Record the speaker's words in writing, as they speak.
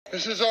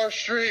This is our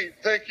street.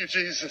 Thank you,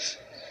 Jesus.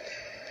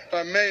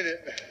 I made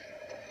it.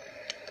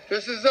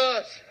 This is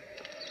us.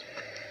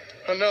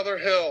 Another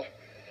hill.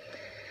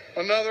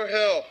 Another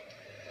hill.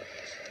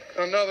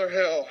 Another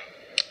hill.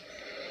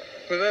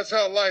 But that's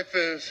how life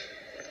is.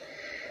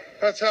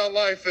 That's how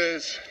life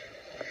is.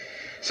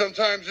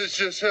 Sometimes it's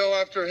just hill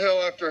after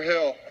hill after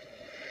hill.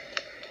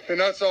 And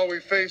that's all we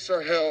face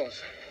are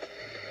hills.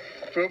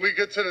 But we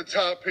get to the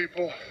top,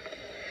 people.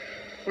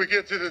 We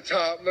get to the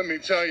top, let me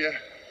tell you.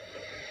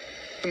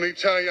 Let me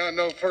tell you, I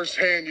know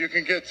firsthand you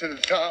can get to the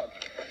top.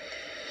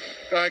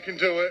 I can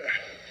do it.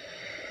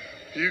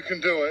 You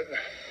can do it.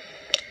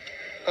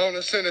 I want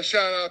to send a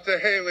shout out to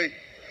Haley,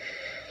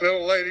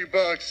 little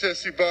ladybug,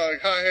 sissy bug.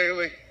 Hi,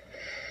 Haley.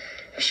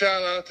 A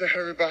shout out to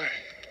everybody.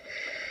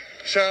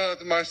 Shout out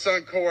to my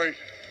son, Corey.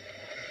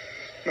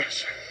 My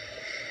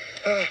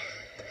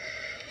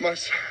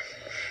son.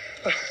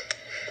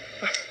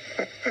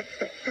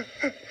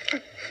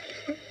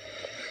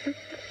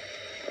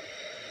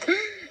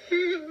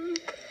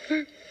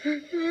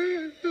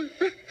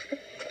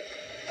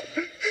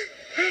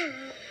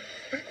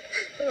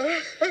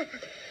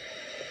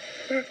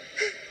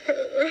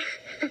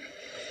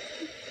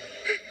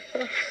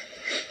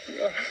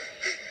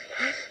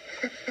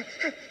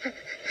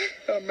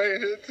 I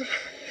made it.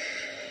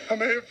 I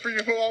made it for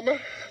you, Mama.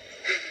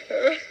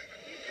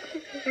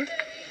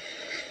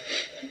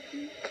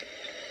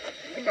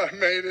 I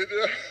made it.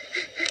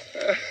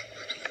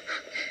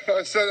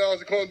 I said I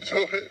was going to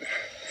do it,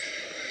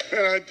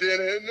 and I did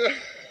it.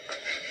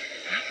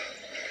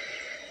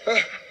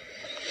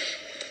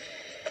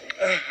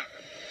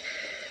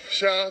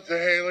 Shout out to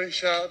Haley,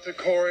 shout out to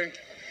Corey,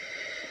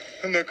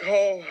 and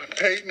Nicole,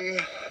 Peyton.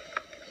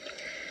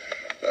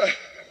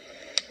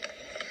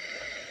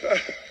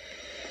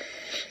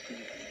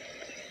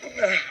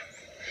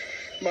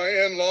 My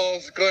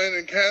in-laws, Glenn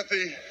and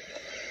Kathy.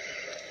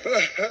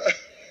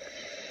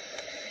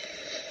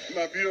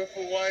 My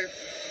beautiful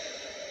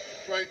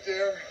wife right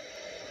there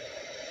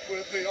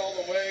with me all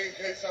the way in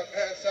case I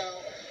pass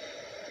out.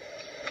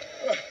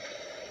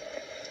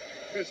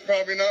 It's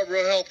probably not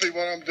real healthy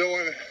what I'm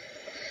doing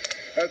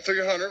at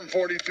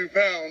 342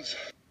 pounds.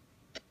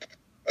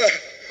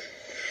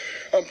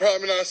 I'm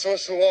probably not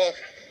supposed to walk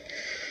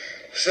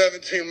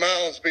 17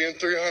 miles being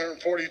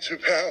 342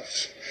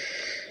 pounds.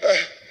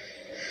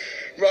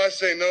 But I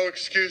say no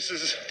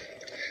excuses.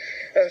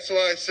 That's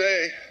what I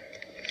say.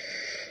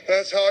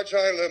 That's how I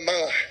try to live my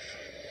life.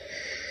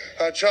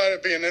 I try to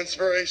be an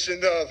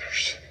inspiration to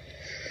others.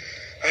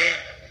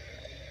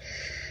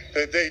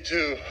 That they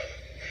too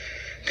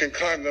can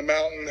climb the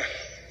mountain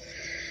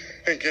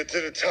and get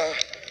to the top.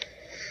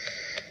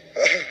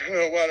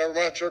 No matter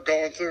what you're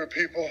going through,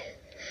 people,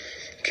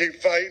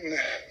 keep fighting.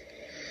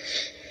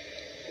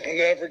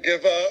 Never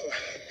give up.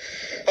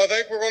 I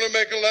think we're going to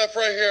make a left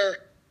right here.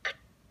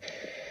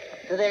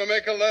 We're going to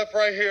make a left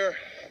right here.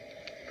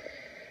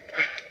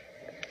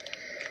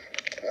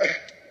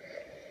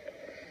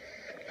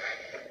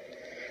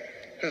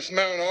 This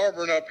Mount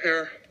Auburn up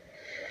here.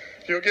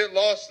 You'll get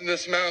lost in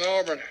this Mount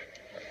Auburn.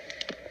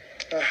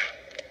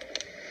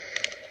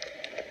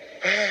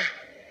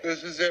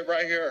 This is it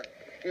right here.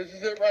 This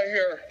is it right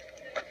here.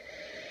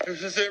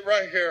 This is it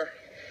right here.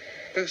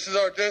 This is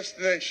our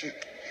destination,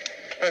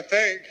 I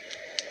think.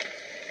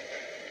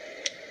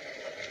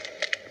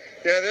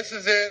 Yeah, this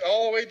is it.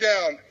 All the way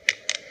down.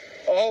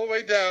 All the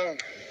way down.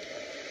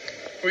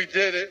 We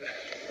did it.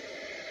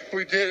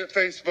 We did it,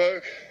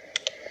 Facebook.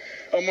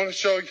 I'm going to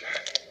show you.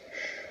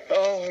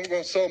 Oh, I'm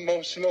going so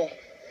emotional.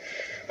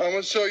 I'm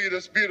going to show you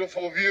this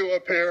beautiful view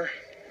up here.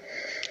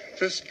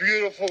 This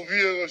beautiful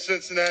view of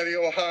Cincinnati,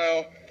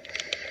 Ohio.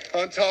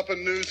 On top of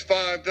News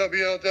 5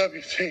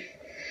 WLWT.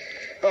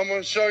 I'm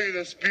going to show you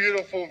this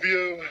beautiful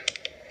view.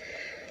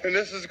 And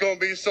this is going to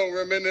be so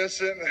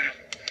reminiscent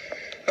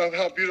of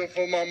how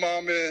beautiful my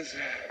mom is.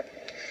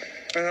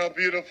 And how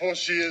beautiful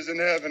she is in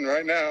heaven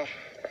right now.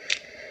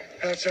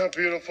 That's how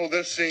beautiful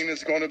this scene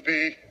is going to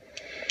be.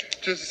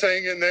 Just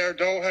hang in there.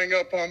 Don't hang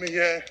up on me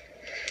yet.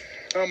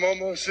 I'm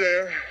almost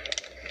there.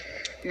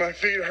 My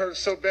feet hurt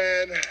so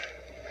bad.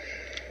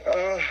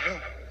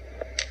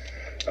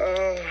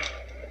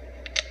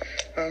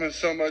 I'm in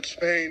so much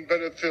pain,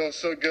 but it feels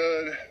so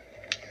good.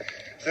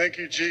 Thank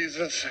you,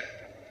 Jesus.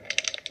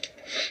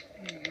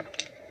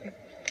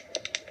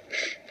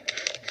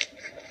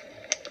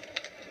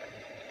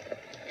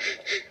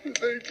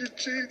 Thank you,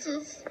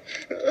 Jesus.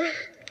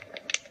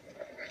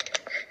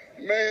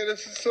 Man,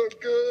 this is so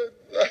good.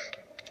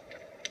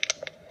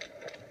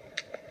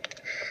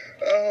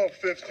 Oh,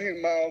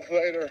 15 miles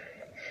later,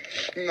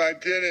 and I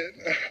did it.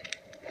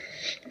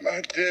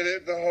 I did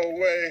it the whole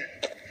way.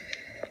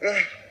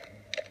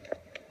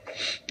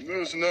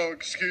 There's no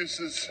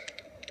excuses.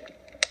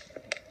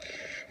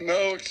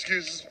 No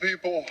excuses,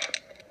 people.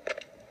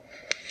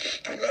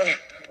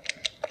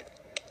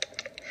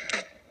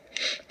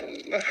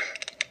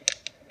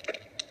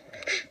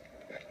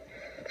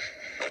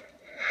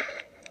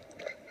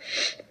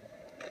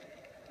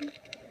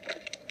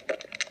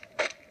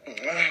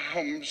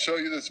 I'm going to show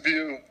you this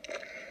view.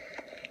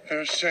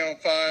 There's Channel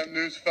 5,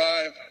 News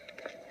 5.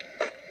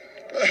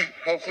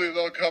 Hopefully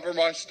they'll cover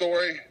my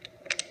story.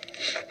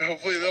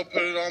 Hopefully they'll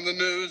put it on the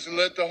news and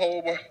let the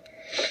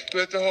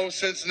whole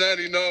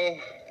Cincinnati know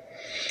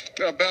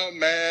about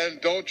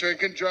MADD. Don't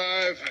drink and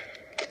drive.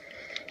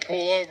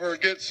 Pull over,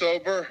 get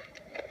sober.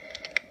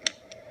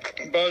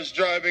 Buzz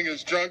driving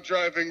is drunk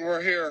driving.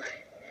 We're here.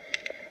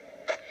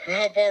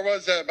 How far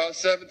was that? About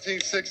 17,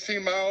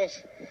 16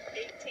 miles?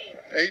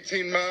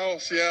 18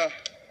 miles, yeah.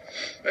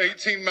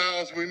 18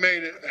 miles, we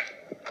made it.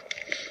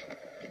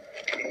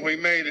 We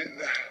made it.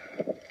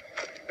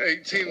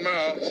 18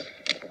 miles.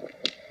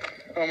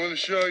 I'm going to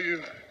show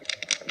you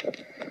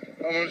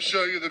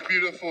the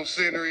beautiful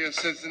scenery of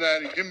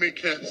Cincinnati. Give me a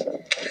kiss.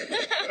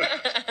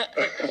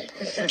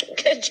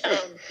 Good job.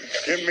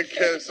 Give me a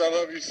kiss. I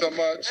love you so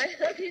much. I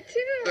love you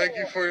too. Thank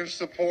you for your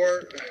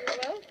support. You're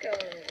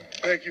welcome.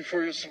 Thank you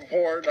for your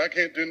support. I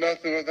can't do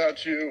nothing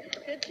without you.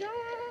 Good job.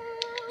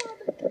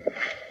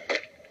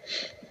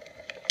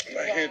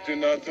 I can't do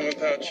nothing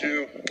without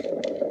you.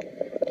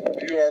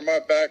 You are my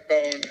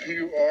backbone.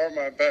 You are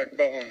my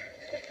backbone.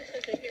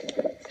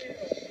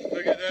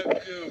 Look at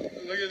that view.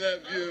 Look at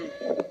that view.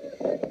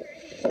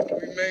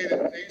 We made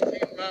it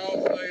 18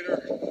 miles later.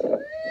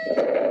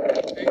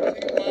 18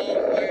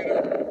 miles later.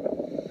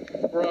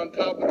 We're on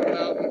top of the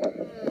mountain.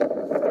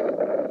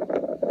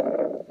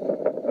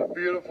 The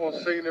beautiful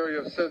scenery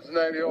of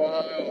Cincinnati,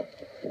 Ohio.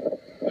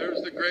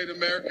 There's the Great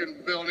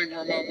American building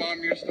where my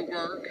mom used to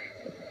work.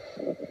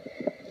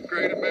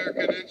 Great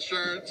American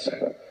Insurance.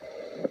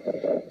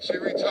 She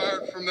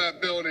retired from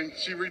that building.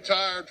 She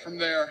retired from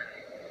there.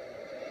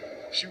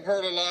 She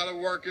put a lot of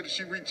work in.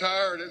 She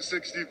retired at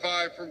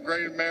 65 from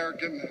Great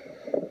American.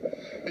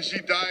 And she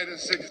died at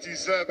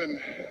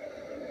 67.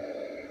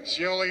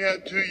 She only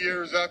had 2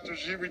 years after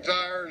she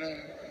retired.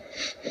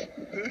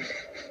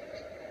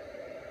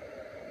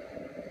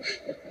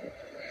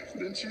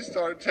 Then she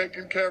started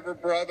taking care of her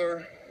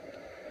brother.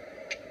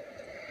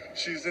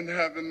 She's in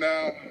heaven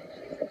now.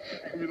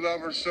 We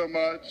love her so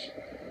much.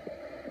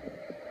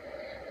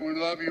 We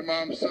love you,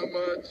 Mom, so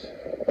much.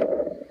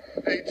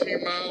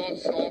 18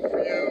 miles, all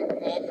for you,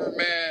 all for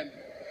MADD.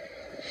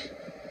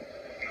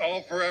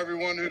 All for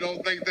everyone who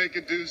don't think they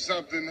can do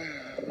something.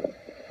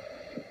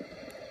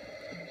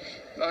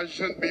 I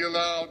shouldn't be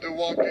allowed to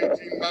walk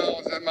 18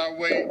 miles at my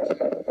weight.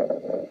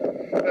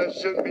 That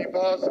shouldn't be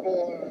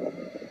possible.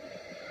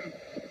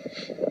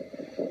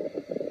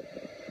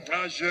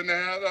 I shouldn't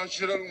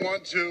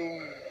want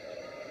to.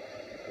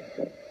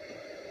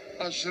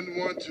 I shouldn't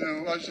want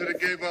to. I should have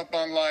gave up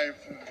on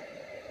life.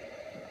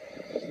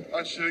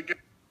 I should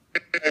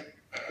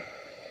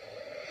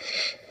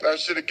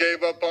have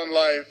gave up on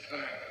life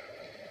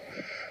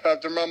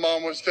after my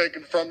mom was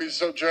taken from me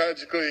so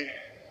tragically.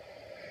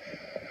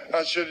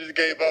 I should have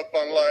gave up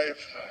on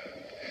life.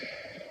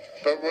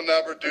 But we'll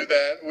never do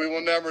that. We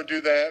will never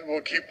do that. We'll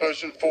keep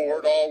pushing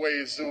forward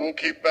always. And we'll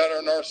keep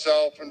bettering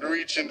ourselves and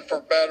reaching for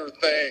better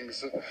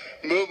things.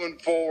 Moving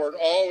forward,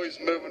 always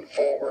moving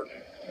forward.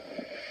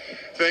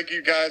 Thank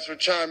you guys for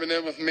chiming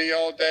in with me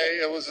all day.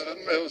 It was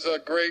a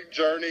great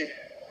journey.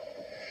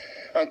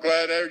 I'm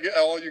glad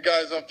all you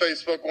guys on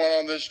Facebook went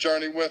on this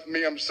journey with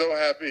me. I'm so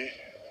happy.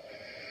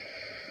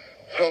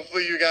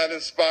 Hopefully you got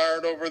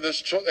inspired over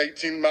this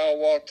 18-mile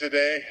walk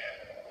today.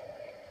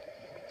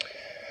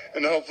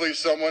 And hopefully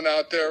someone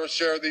out there will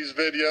share these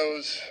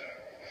videos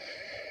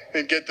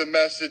and get the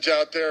message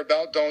out there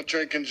about don't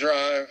drink and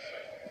drive.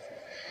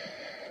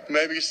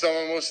 Maybe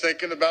someone was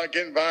thinking about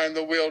getting behind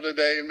the wheel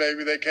today and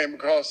maybe they came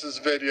across this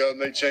video and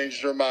they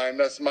changed their mind.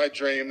 That's my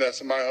dream.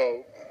 That's my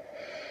hope.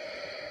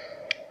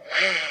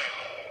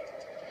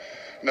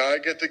 Now I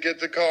get to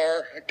get in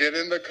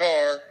the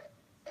car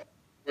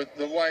with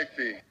the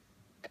wifey.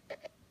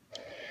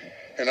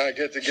 And I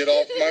get to get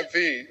off my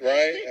feet,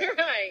 right?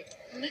 Right.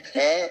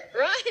 Huh?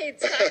 Right.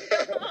 Time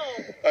to go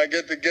home. I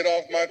get to get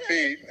off my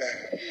feet.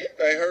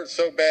 They hurt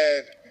so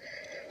bad.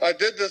 I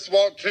did this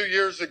walk 2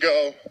 years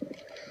ago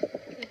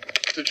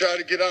to try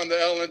to get on the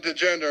Ellen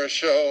DeGeneres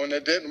show, and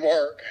it didn't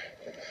work.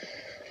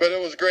 But it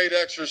was great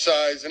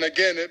exercise, and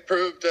again, it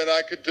proved that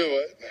I could do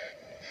it.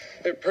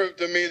 It proved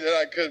to me that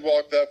I could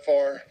walk that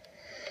far.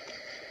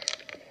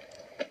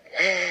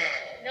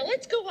 Now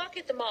let's go walk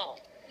at the mall.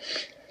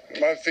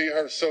 My feet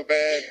hurt so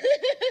bad.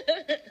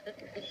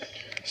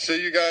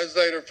 See you guys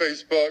later,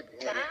 Facebook.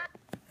 Bye.